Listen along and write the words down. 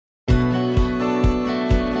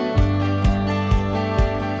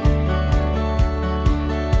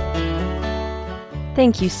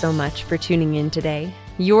Thank you so much for tuning in today.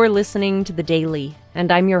 You're listening to The Daily,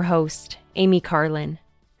 and I'm your host, Amy Carlin.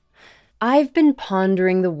 I've been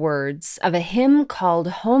pondering the words of a hymn called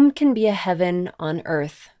Home Can Be a Heaven on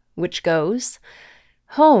Earth, which goes,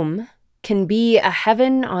 "Home can be a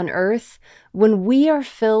heaven on earth when we are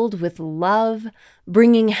filled with love,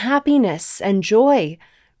 bringing happiness and joy,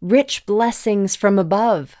 rich blessings from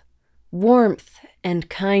above, warmth and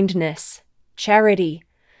kindness, charity,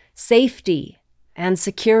 safety, and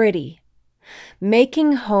security,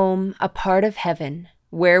 making home a part of heaven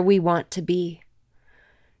where we want to be.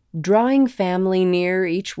 Drawing family near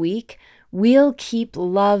each week, we'll keep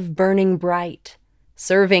love burning bright.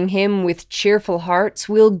 Serving Him with cheerful hearts,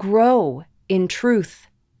 we'll grow in truth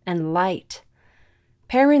and light.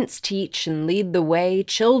 Parents teach and lead the way,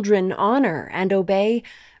 children honor and obey,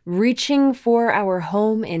 reaching for our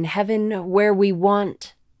home in heaven where we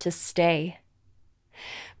want to stay.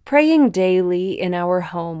 Praying daily in our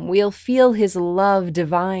home, we'll feel His love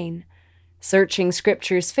divine. Searching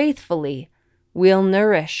scriptures faithfully, we'll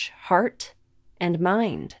nourish heart and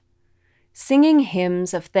mind. Singing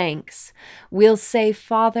hymns of thanks, we'll say,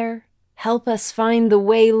 Father, help us find the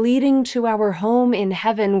way leading to our home in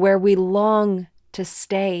heaven where we long to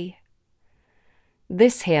stay.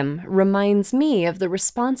 This hymn reminds me of the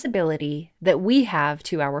responsibility that we have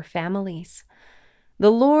to our families.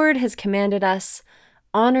 The Lord has commanded us,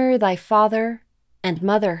 honor thy father and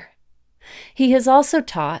mother. He has also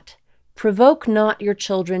taught, provoke not your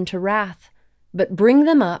children to wrath, but bring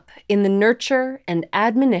them up in the nurture and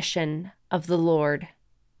admonition of the Lord.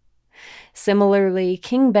 Similarly,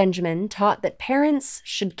 King Benjamin taught that parents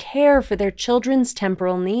should care for their children's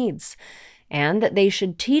temporal needs, and that they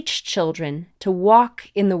should teach children to walk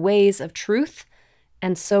in the ways of truth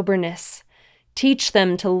and soberness, teach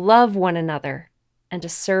them to love one another and to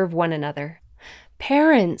serve one another.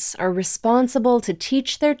 Parents are responsible to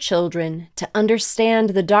teach their children to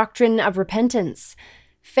understand the doctrine of repentance,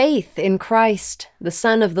 faith in Christ, the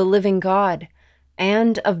Son of the living God,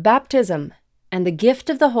 and of baptism and the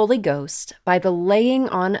gift of the Holy Ghost by the laying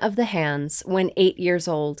on of the hands when 8 years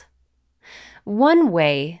old. One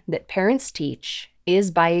way that parents teach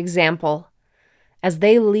is by example. As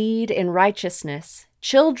they lead in righteousness,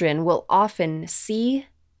 children will often see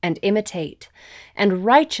and imitate, and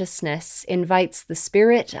righteousness invites the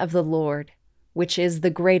Spirit of the Lord, which is the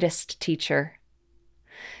greatest teacher.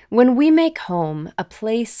 When we make home a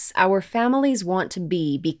place our families want to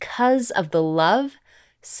be because of the love,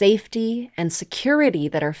 safety, and security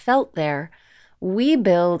that are felt there, we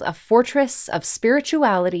build a fortress of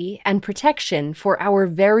spirituality and protection for our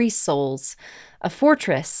very souls, a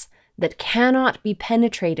fortress that cannot be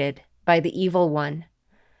penetrated by the evil one.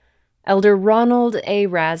 Elder Ronald A.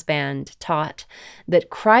 Rasband taught that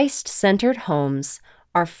Christ-centered homes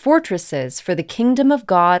are fortresses for the kingdom of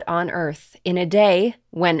God on earth in a day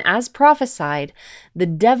when, as prophesied, the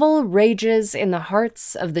devil rages in the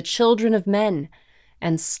hearts of the children of men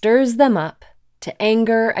and stirs them up to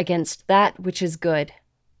anger against that which is good.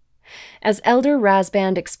 As Elder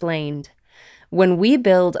Rasband explained, when we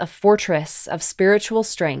build a fortress of spiritual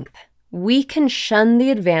strength, we can shun the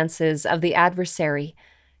advances of the adversary,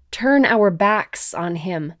 turn our backs on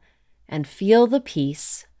him, and feel the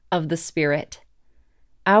peace of the Spirit.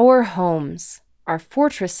 Our homes are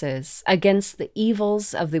fortresses against the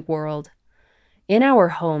evils of the world. In our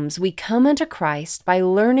homes, we come unto Christ by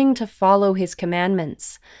learning to follow His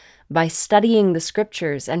commandments, by studying the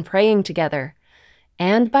Scriptures and praying together,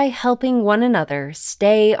 and by helping one another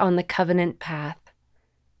stay on the covenant path.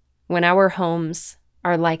 When our homes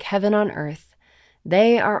are like heaven on earth,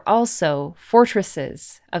 they are also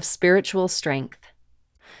fortresses of spiritual strength.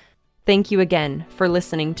 Thank you again for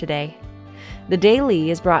listening today. The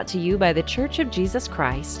Daily is brought to you by The Church of Jesus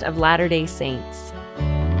Christ of Latter-day Saints.